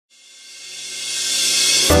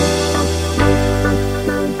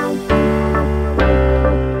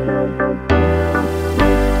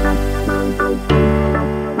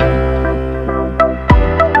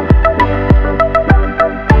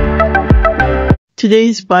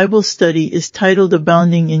Today's Bible study is titled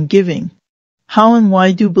Abounding in Giving. How and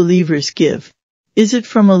why do believers give? Is it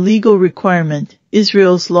from a legal requirement,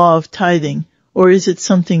 Israel's law of tithing, or is it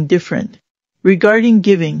something different? Regarding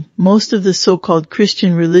giving, most of the so-called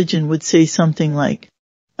Christian religion would say something like,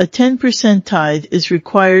 a 10% tithe is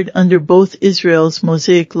required under both Israel's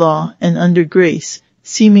Mosaic law and under grace,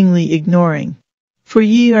 seemingly ignoring. For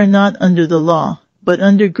ye are not under the law, but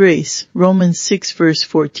under grace, Romans 6 verse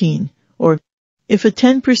 14, or, if a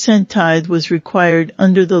 10% tithe was required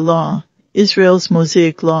under the law, Israel's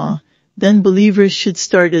Mosaic law, then believers should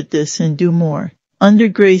start at this and do more. Under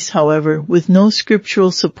grace, however, with no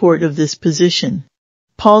scriptural support of this position.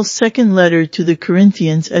 Paul's second letter to the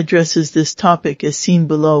Corinthians addresses this topic as seen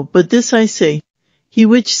below, but this I say, he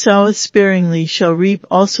which soweth sparingly shall reap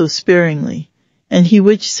also sparingly, and he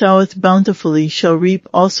which soweth bountifully shall reap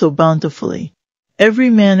also bountifully. Every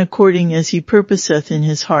man according as he purposeth in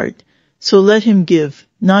his heart, so let him give,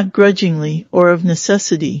 not grudgingly or of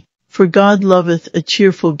necessity, for God loveth a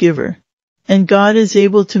cheerful giver. And God is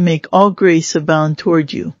able to make all grace abound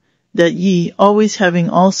toward you, that ye, always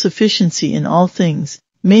having all sufficiency in all things,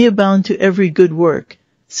 may abound to every good work.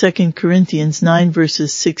 2 Corinthians 9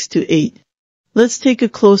 verses 6 to 8. Let's take a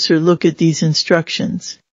closer look at these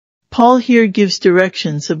instructions. Paul here gives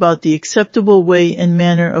directions about the acceptable way and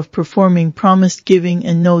manner of performing promised giving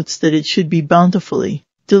and notes that it should be bountifully,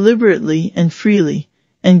 deliberately and freely,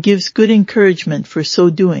 and gives good encouragement for so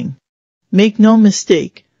doing. Make no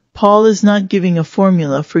mistake, Paul is not giving a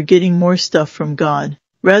formula for getting more stuff from God.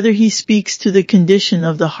 Rather, he speaks to the condition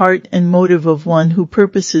of the heart and motive of one who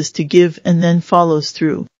purposes to give and then follows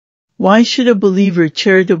through. Why should a believer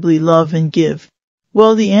charitably love and give?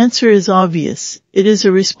 Well, the answer is obvious. It is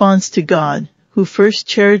a response to God, who first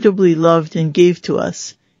charitably loved and gave to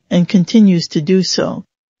us, and continues to do so.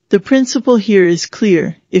 The principle here is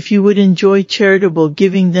clear. If you would enjoy charitable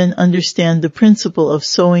giving, then understand the principle of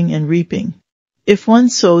sowing and reaping. If one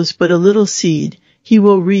sows but a little seed, he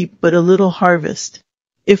will reap but a little harvest.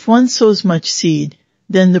 If one sows much seed,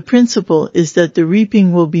 then the principle is that the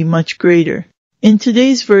reaping will be much greater. In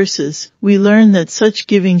today's verses, we learn that such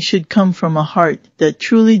giving should come from a heart that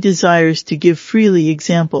truly desires to give freely,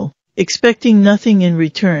 example, expecting nothing in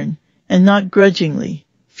return, and not grudgingly,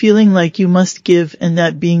 feeling like you must give and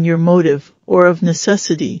that being your motive, or of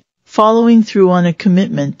necessity, following through on a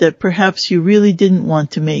commitment that perhaps you really didn't want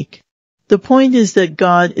to make. The point is that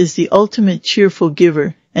God is the ultimate cheerful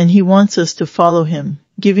giver, and He wants us to follow Him,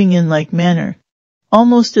 giving in like manner.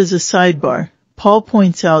 Almost as a sidebar, Paul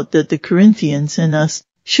points out that the Corinthians and us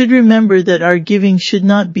should remember that our giving should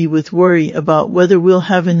not be with worry about whether we'll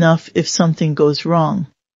have enough if something goes wrong.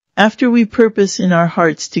 After we purpose in our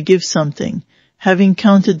hearts to give something, having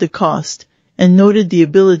counted the cost, and noted the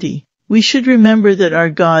ability, we should remember that our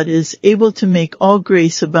God is able to make all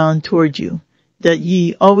grace abound toward you, that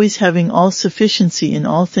ye, always having all sufficiency in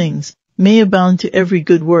all things, may abound to every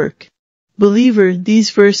good work. Believer, these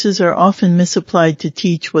verses are often misapplied to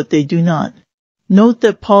teach what they do not. Note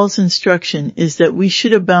that Paul's instruction is that we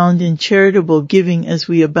should abound in charitable giving as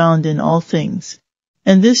we abound in all things.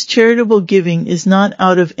 And this charitable giving is not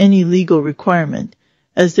out of any legal requirement,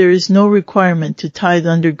 as there is no requirement to tithe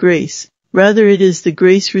under grace. Rather, it is the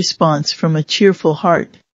grace response from a cheerful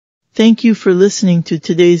heart. Thank you for listening to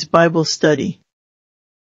today's Bible study.